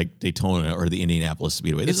the Daytona or the Indianapolis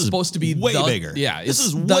Speedway? This It's is supposed to be way bigger. Yeah, this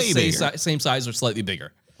is the way bigger. same size or slightly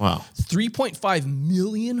bigger. Wow. 3.5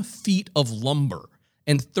 million feet of lumber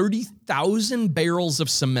and 30,000 barrels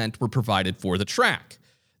of cement were provided for the track.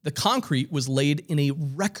 The concrete was laid in a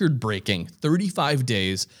record-breaking 35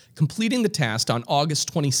 days, completing the task on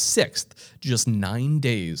August 26th, just 9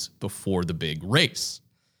 days before the big race.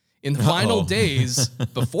 In the final days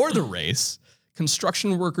before the race,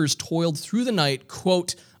 construction workers toiled through the night,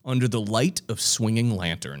 quote, under the light of swinging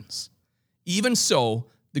lanterns. Even so,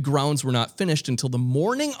 the grounds were not finished until the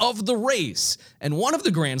morning of the race, and one of the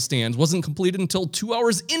grandstands wasn't completed until 2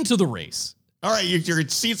 hours into the race. All right, your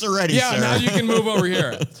seats are ready, Yeah, sir. now you can move over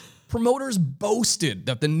here. Promoters boasted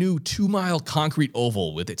that the new 2-mile concrete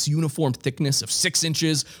oval with its uniform thickness of 6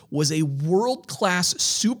 inches was a world-class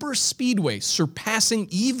super speedway surpassing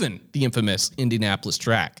even the infamous Indianapolis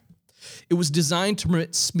track. It was designed to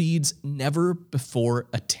permit speeds never before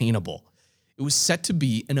attainable. It was set to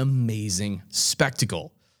be an amazing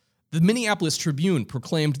spectacle. The Minneapolis Tribune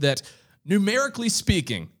proclaimed that, numerically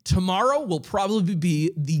speaking, tomorrow will probably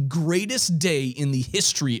be the greatest day in the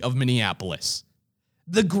history of Minneapolis.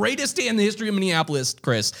 The greatest day in the history of Minneapolis,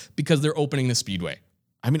 Chris, because they're opening the speedway.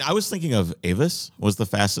 I mean, I was thinking of Avis was the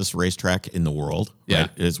fastest racetrack in the world, Yeah.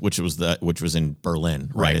 right? Which was in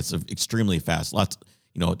Berlin, right? Right. It's extremely fast.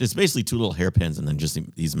 It's basically 2 little hairpins and then just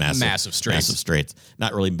these massive straights.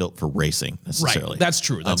 Not really built for racing necessarily. Right. That's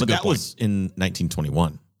true. That's a but good that point. was in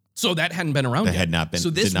 1921. So that hadn't been around yet. had not been- So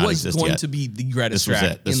this did not was exist going yet. to be the greatest This was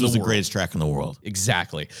track it. This in was the the world. greatest track in the world.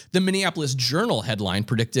 Exactly. The Minneapolis Journal headline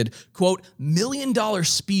predicted, quote, $1 million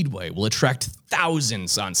speedway will attract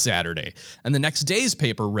thousands on Saturday. And the next day's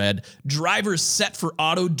paper read, drivers set for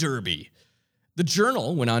auto derby. The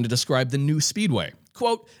Journal went on to describe the new speedway.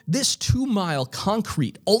 Quote, this 2-mile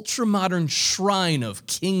concrete ultra-modern shrine of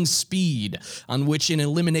King Speed, on which in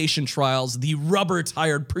elimination trials the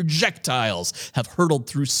rubber-tired projectiles have hurtled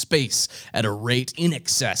through space at a rate in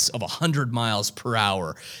excess of 100 miles per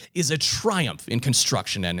hour, is a triumph in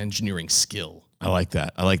construction and engineering skill. I like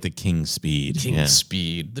that. I like the King Speed. King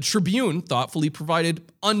Speed. The Tribune thoughtfully provided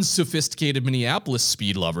unsophisticated Minneapolis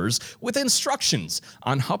speed lovers with instructions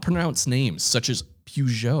on how to pronounce names such as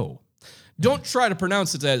Peugeot. Don't try to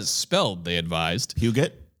pronounce it as spelled, they advised.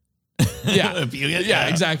 Puget? Yeah, Puget? yeah,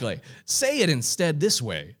 exactly. Say it instead this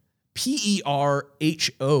way,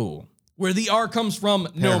 P-E-R-H-O. Where the R comes from,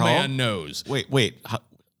 no Perho? man knows. Wait.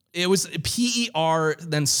 It was P-E-R,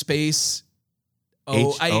 then space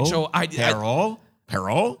O-H-O.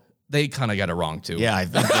 Perro? They kind of got it wrong, too. Yeah, I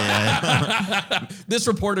think This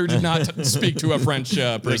reporter did not speak to a French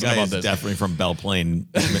the person guy about is this. definitely from Belle Plaine,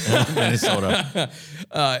 Minnesota.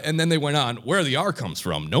 And then they went on, where the R comes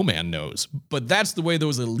from, no man knows. But that's the way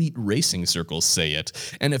those elite racing circles say it.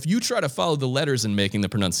 And if you try to follow the letters in making the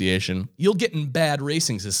pronunciation, you'll get in bad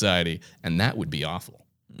racing society, and that would be awful.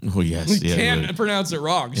 Oh, yes. You Yeah, can't pronounce it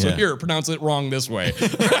wrong. So Yeah. here, pronounce it wrong this way.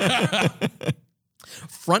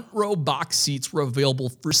 Front row box seats were available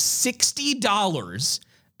for $60,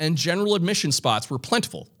 and general admission spots were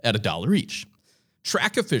plentiful at $1 each.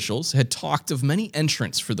 Track officials had talked of many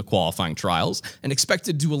entrants for the qualifying trials and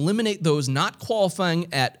expected to eliminate those not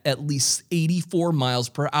qualifying at least 84 miles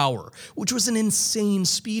per hour, which was an insane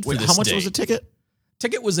speed for Wait, this how much day. was a ticket?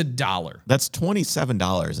 Ticket was $1. That's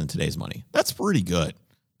 $27 in today's money. That's pretty good.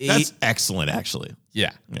 That's excellent, actually. Yeah.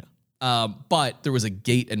 Yeah. But there was a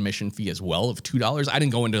gate admission fee as well of $2. I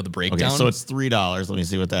didn't go into the breakdown. Okay, so it's $3. Let me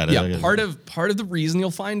see what that is. Yeah, part of the reason you'll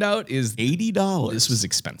find out is $80. this was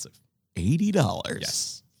expensive.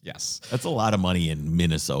 $80. Yes. That's a lot of money in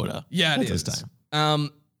Minnesota. Yeah, it is. Time.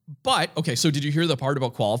 But okay, so did you hear the part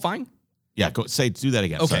about qualifying? Yeah, do that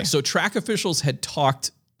again. Okay, Sorry. so track officials had talked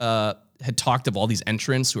of all these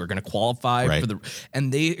entrants who are going to qualify for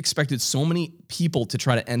and they expected so many people to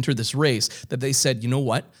try to enter this race that they said, you know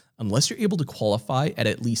what? Unless you're able to qualify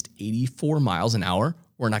at least 84 miles an hour,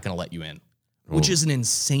 we're not going to let you in, which is an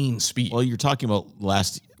insane speed. Well, you're talking about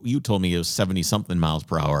you told me it was 70 something miles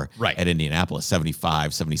per hour at Indianapolis,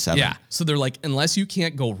 75, 77. Yeah. So they're like, unless you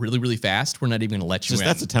can't go really, really fast, we're not even going to let you in.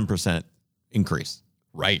 That's a 10% increase.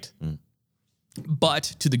 Right. But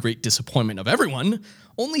to the great disappointment of everyone,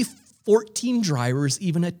 only 14 drivers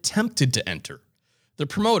even attempted to enter. The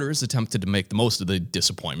promoters attempted to make the most of the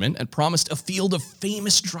disappointment and promised a field of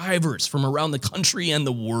famous drivers from around the country and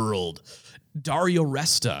the world. Dario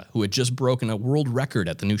Resta, who had just broken a world record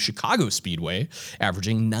at the new Chicago Speedway,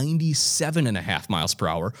 averaging 97.5 miles per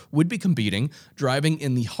hour, would be competing, driving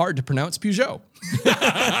in the hard-to-pronounce Peugeot.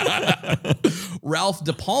 Ralph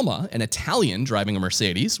De Palma, an Italian driving a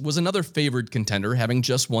Mercedes, was another favored contender, having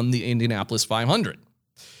just won the Indianapolis 500.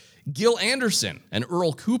 Gil Anderson and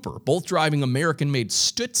Earl Cooper, both driving American-made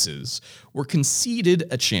Stutzes, were conceded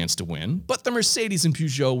a chance to win, but the Mercedes and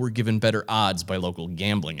Peugeot were given better odds by local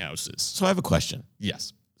gambling houses. So I have a question.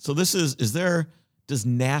 Yes. So does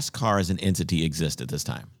NASCAR as an entity exist at this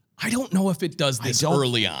time? I don't know if it does this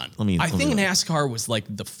early on. I think NASCAR was like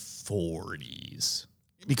the 40s.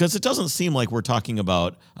 Because it doesn't seem like we're talking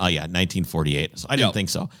about, 1948. So I didn't think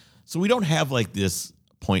so. So we don't have like this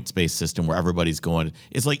points-based system where everybody's going.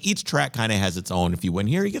 It's like each track kind of has its own. If you win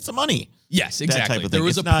here, you get some money. Yes, exactly. That type of thing. There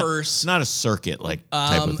was purse. It's not a circuit type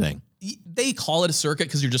of thing. They call it a circuit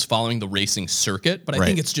because you're just following the racing circuit, but I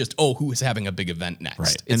think it's just, who is having a big event next?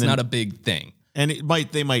 Right. It's not a big thing. And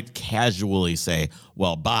they might casually say,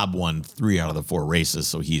 well, Bob won 3 out of the 4 races,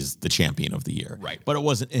 so he's the champion of the year. Right. But it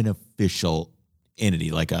wasn't an official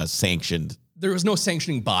entity, like a sanctioned. There was no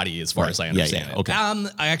sanctioning body as far as I understand it. Okay.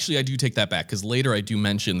 I do take that back because later I do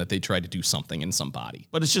mention that they tried to do something in some body.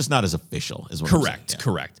 But it's just not as official as what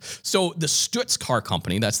Correct. So the Stutz Car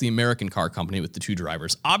Company, that's the American car company with the 2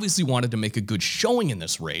 drivers, obviously wanted to make a good showing in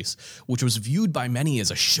this race, which was viewed by many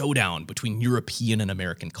as a showdown between European and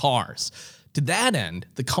American cars. To that end,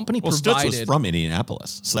 the company provided... Stutz was from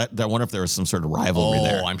Indianapolis, so I wonder if there was some sort of rivalry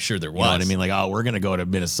there. Oh, I'm sure there was. You know what I mean? Like, we're going to go to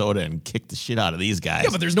Minnesota and kick the shit out of these guys. Yeah,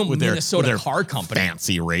 but there's no Minnesota car company.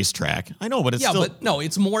 Fancy racetrack. I know, but it's still... but no,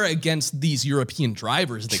 it's more against these European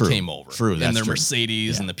drivers that came over. True, that's and their true.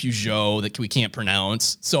 Mercedes and the Peugeot that we can't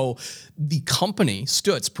pronounce. So the company,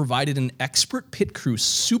 Stutz, provided an expert pit crew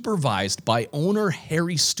supervised by owner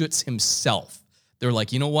Harry Stutz himself. They're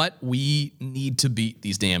like, you know what? We need to beat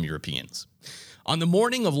these damn Europeans. On the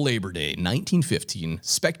morning of Labor Day, 1915,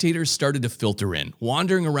 spectators started to filter in,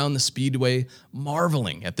 wandering around the speedway,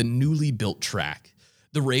 marveling at the newly built track.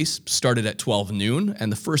 The race started at 12 noon,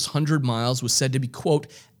 and the first 100 miles was said to be, quote,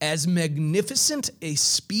 as magnificent a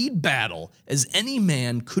speed battle as any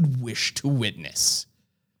man could wish to witness.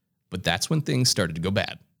 But that's when things started to go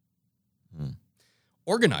bad.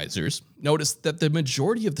 Organizers noticed that the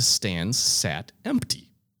majority of the stands sat empty.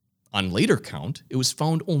 On later count, it was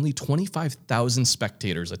found only 25,000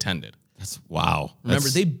 spectators attended. Wow. Remember,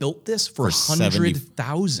 they built this for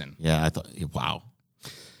 100,000. Yeah, I thought, wow.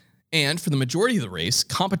 And for the majority of the race,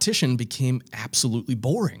 competition became absolutely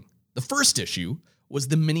boring. The first issue was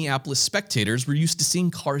the Minneapolis spectators were used to seeing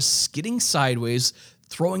cars skidding sideways,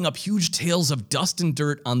 throwing up huge tails of dust and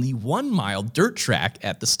dirt on the 1-mile dirt track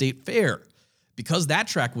at the state fair. Because that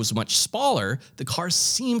track was much smaller, the cars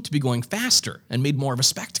seemed to be going faster and made more of a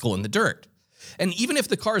spectacle in the dirt. And even if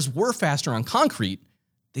the cars were faster on concrete,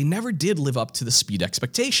 they never did live up to the speed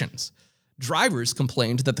expectations. Drivers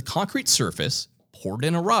complained that the concrete surface, poured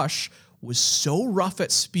in a rush, was so rough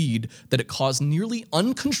at speed that it caused nearly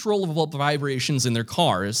uncontrollable vibrations in their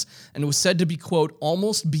cars and was said to be, quote,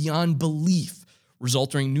 almost beyond belief,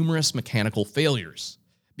 resulting in numerous mechanical failures.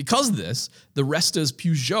 Because of this, the Resta's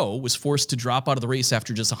Peugeot was forced to drop out of the race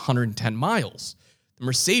after just 110 miles. The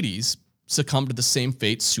Mercedes succumbed to the same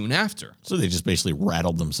fate soon after. So they just basically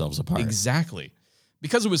rattled themselves apart. Exactly.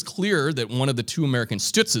 Because it was clear that one of the 2 American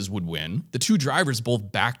Stutzes would win, the 2 drivers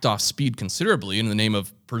both backed off speed considerably in the name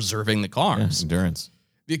of preserving the cars. Endurance.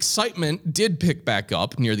 The excitement did pick back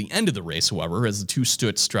up near the end of the race, however, as the 2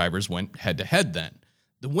 Stutz drivers went head-to-head then.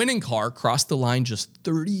 The winning car crossed the line just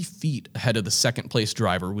 30 feet ahead of the second place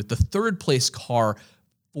driver, with the third place car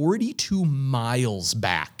 42 miles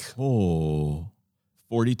back. Oh,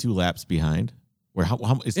 42 laps behind? Where how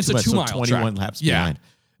it's a 2-mile 21 track. laps behind.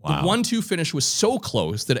 Wow. The 1-2 finish was so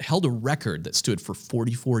close that it held a record that stood for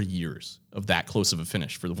 44 years of that close of a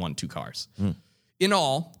finish for the 1-2 cars. In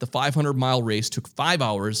all, the 500-mile race took 5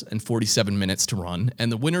 hours and 47 minutes to run,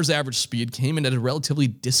 and the winner's average speed came in at a relatively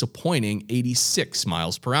disappointing 86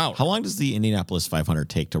 miles per hour. How long does the Indianapolis 500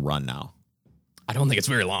 take to run now? I don't think it's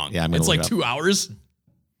very long. Yeah, it's like 2 hours.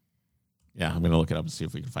 Yeah, I'm going to look it up and see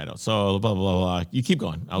if we can find out. So, blah, blah, blah. You keep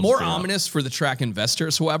going. More ominous for the track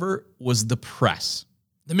investors, however, was the press.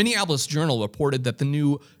 The Minneapolis Journal reported that the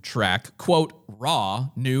new track, quote, raw,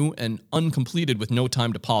 new, and uncompleted with no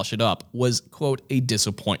time to polish it up, was, quote, a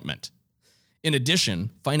disappointment. In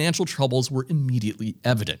addition, financial troubles were immediately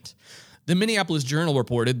evident. The Minneapolis Journal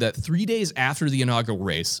reported that 3 days after the inaugural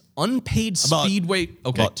race, unpaid Speedway...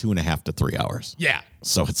 Okay. About 2.5 to 3 hours. Yeah.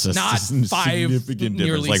 So it's a not 5, significant difference.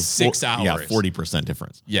 nearly like 6 hours. Yeah, 40%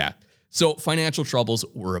 difference. Yeah. So financial troubles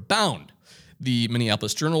were abound. The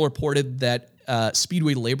Minneapolis Journal reported that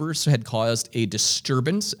Speedway laborers had caused a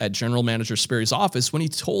disturbance at General Manager Sperry's office when he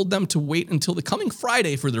told them to wait until the coming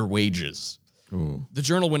Friday for their wages. Ooh. The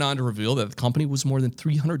Journal went on to reveal that the company was more than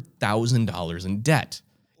 $300,000 in debt.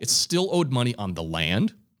 It still owed money on the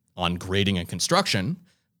land, on grading and construction,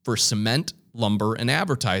 for cement, lumber, and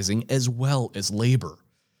advertising, as well as labor.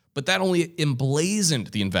 But that only emblazoned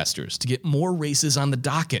the investors to get more races on the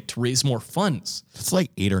docket to raise more funds. It's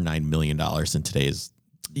like $8 or $9 million in today's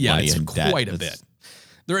money it's in debt. quite a bit.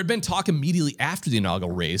 There had been talk immediately after the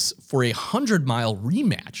inaugural race for a 100-mile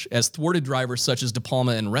rematch, as thwarted drivers such as De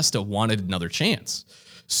Palma and Resta wanted another chance.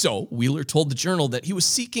 So Wheeler told the Journal that he was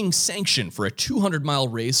seeking sanction for a 200-mile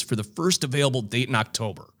race for the first available date in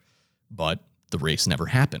October. But the race never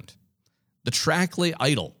happened. The track lay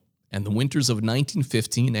idle, and the winters of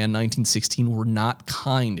 1915 and 1916 were not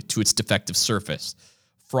kind to its defective surface.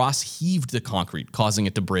 Frost heaved the concrete, causing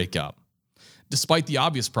it to break up. Despite the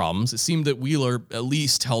obvious problems, it seemed that Wheeler at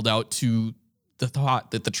least held out to the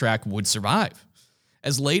thought that the track would survive.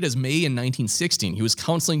 As late as May in 1916, he was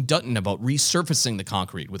counseling Dutton about resurfacing the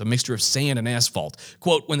concrete with a mixture of sand and asphalt.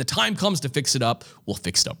 Quote, when the time comes to fix it up, we'll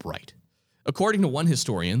fix it up right. According to one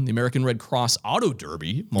historian, the American Red Cross Auto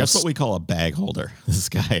Derby... That's what we call a bag holder, this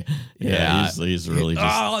guy. Yeah, he's really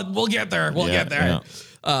just... we'll get there. We'll get there.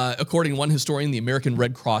 Yeah. According to one historian, the American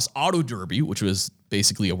Red Cross Auto Derby, which was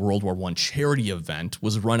basically a World War I charity event,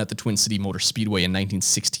 was run at the Twin City Motor Speedway in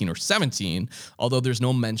 1916 or 17, although there's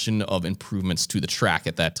no mention of improvements to the track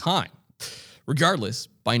at that time. Regardless,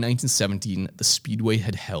 by 1917, the Speedway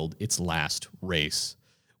had held its last race.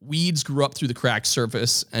 Weeds grew up through the cracked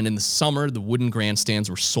surface, and in the summer, the wooden grandstands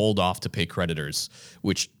were sold off to pay creditors,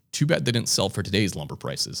 which too bad they didn't sell for today's lumber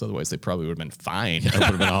prices. Otherwise, they probably would have been fine. That would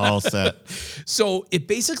have been all set. So it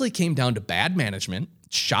basically came down to bad management,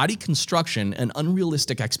 shoddy construction, and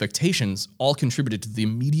unrealistic expectations all contributed to the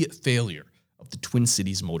immediate failure of the Twin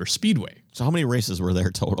Cities Motor Speedway. So how many races were there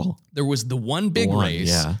total? There was the one big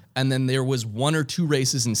race, and then there was 1 or 2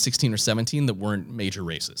 races in 16 or 17 that weren't major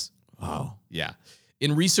races. Wow. Yeah.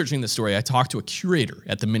 In researching the story, I talked to a curator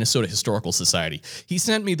at the Minnesota Historical Society. He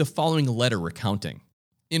sent me the following letter recounting.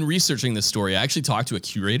 In researching this story, I actually talked to a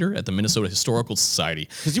curator at the Minnesota Historical Society.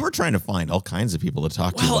 Because you were trying to find all kinds of people to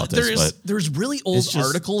talk to about this. There's really old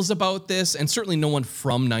articles about this, and certainly no one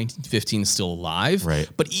from 1915 is still alive. Right.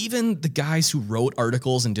 But even the guys who wrote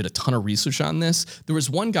articles and did a ton of research on this, there was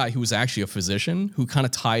one guy who was actually a physician who kind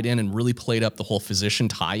of tied in and really played up the whole physician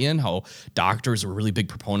tie-in, how doctors were really big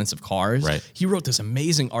proponents of cars. Right. He wrote this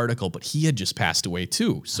amazing article, but he had just passed away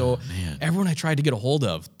too. So everyone I tried to get a hold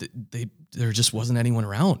of, there just wasn't anyone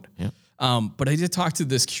around. Yeah. But I did talk to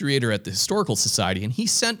this curator at the Historical Society, and he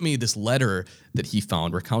sent me this letter that he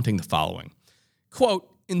found recounting the following. Quote,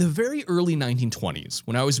 in the very early 1920s,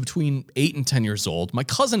 when I was between 8 and 10 years old, my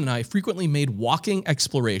cousin and I frequently made walking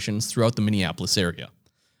explorations throughout the Minneapolis area.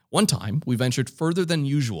 One time, we ventured further than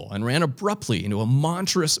usual and ran abruptly into a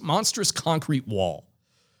monstrous concrete wall.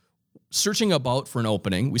 Searching about for an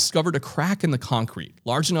opening, we discovered a crack in the concrete,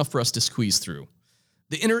 large enough for us to squeeze through.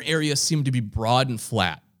 The inner area seemed to be broad and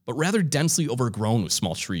flat, but rather densely overgrown with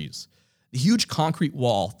small trees. The huge concrete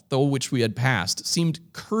wall, through which we had passed, seemed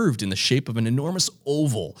curved in the shape of an enormous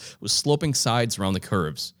oval with sloping sides around the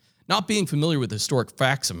curves. Not being familiar with the historic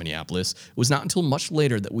facts of Minneapolis, it was not until much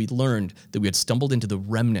later that we learned that we had stumbled into the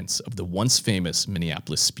remnants of the once famous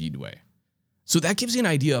Minneapolis Speedway. So that gives you an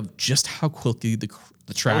idea of just how quickly the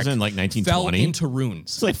track was in like 1920. fell into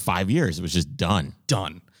ruins. It's like 5 years. It was just done.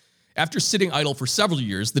 Done. After sitting idle for several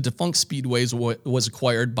years, the defunct Speedways was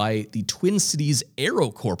acquired by the Twin Cities Aero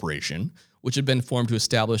Corporation, which had been formed to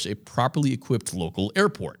establish a properly equipped local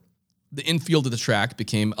airport. The infield of the track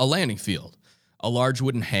became a landing field. A large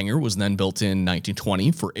wooden hangar was then built in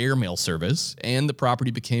 1920 for airmail service, and the property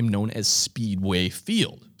became known as Speedway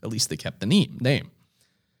Field. At least they kept the name.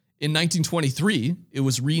 In 1923, it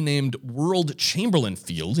was renamed World Chamberlain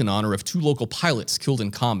Field in honor of 2 local pilots killed in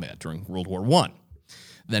combat during World War I.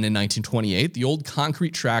 Then in 1928, the old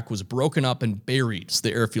concrete track was broken up and buried so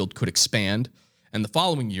the airfield could expand, and the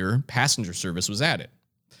following year, passenger service was added.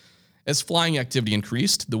 As flying activity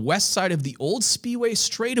increased, the west side of the old Speedway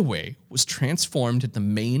straightaway was transformed into the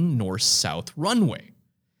main north-south runway.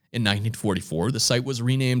 In 1944, the site was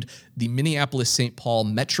renamed the Minneapolis-St. Paul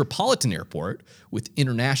Metropolitan Airport, with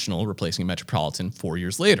International replacing Metropolitan 4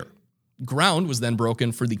 years later. Ground was then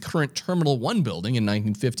broken for the current Terminal 1 building in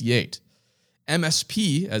 1958.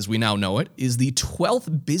 MSP, as we now know it, is the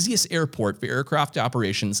 12th busiest airport for aircraft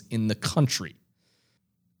operations in the country.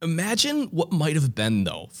 Imagine what might have been,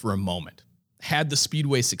 though, for a moment, had the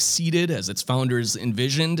Speedway succeeded as its founders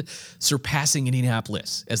envisioned, surpassing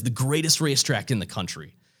Indianapolis as the greatest racetrack in the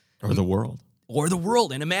country. Or the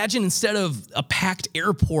world. And imagine instead of a packed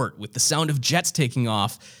airport with the sound of jets taking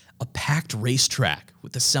off, a packed racetrack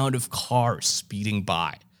with the sound of cars speeding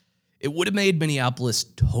by. It would have made Minneapolis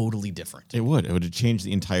totally different. It would. It would have changed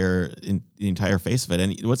the entire face of it.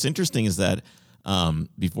 And what's interesting is that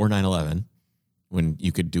before 9/11, when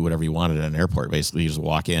you could do whatever you wanted at an airport, basically you just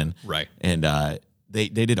walk in. Right. And they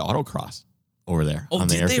did autocross over there. Oh, on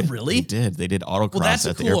the did they really? They did. They did autocross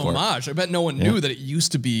at the airport. Well, that's a cool homage. I bet no one knew that it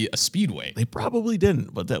used to be a speedway. They probably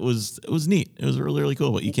didn't, but it was neat. It was really, really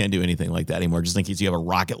cool. But you can't do anything like that anymore. Just in case you have a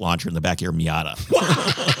rocket launcher in the back of your Miata.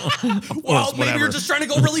 Well, maybe you're just trying to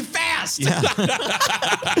go really fast.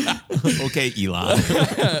 Okay, Elon.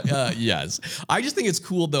 Yes. I just think it's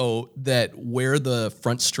cool, though, that where the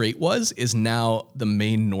front straight was is now the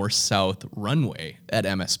main north-south runway at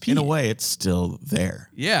MSP. In a way, it's still there.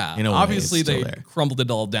 Yeah. In a way, obviously, they there. crumbled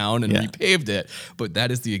it all down and repaved it, but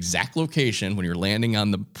that is the exact location when you're landing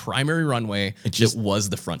on the primary runway. It was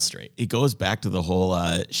the front straight. It goes back to the whole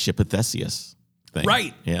ship of Theseus thing.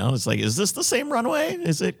 Right. You know, it's like, is this the same runway?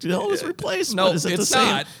 Is it, it was replaced? No, is it it's the same?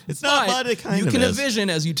 not. It's not, but it kind of is. You can envision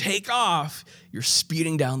as you take off, you're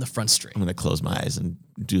speeding down the front straight. I'm going to close my eyes and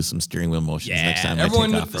do some steering wheel motions next time everyone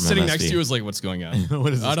I take off from sitting MSP. next to you is like, what's going on?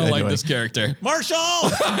 What is this I don't guy like doing? this character. Marshall!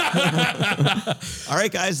 All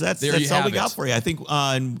right, guys, that's all we got for you. I think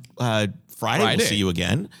on Friday we'll see you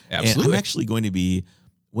again. Absolutely. And I'm actually going to be,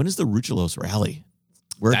 when is the Ruchellos rally?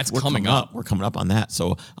 We're coming up. We're coming up on that.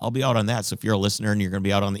 So I'll be out on that. So if you're a listener and you're going to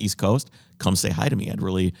be out on the East Coast, come say hi to me. I'd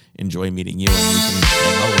really enjoy meeting you. And we can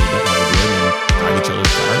hang out a little bit, have a beer, and drive each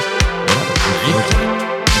other's cars, whatever.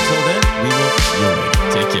 Until then, we will see you later.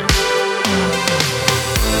 Take care.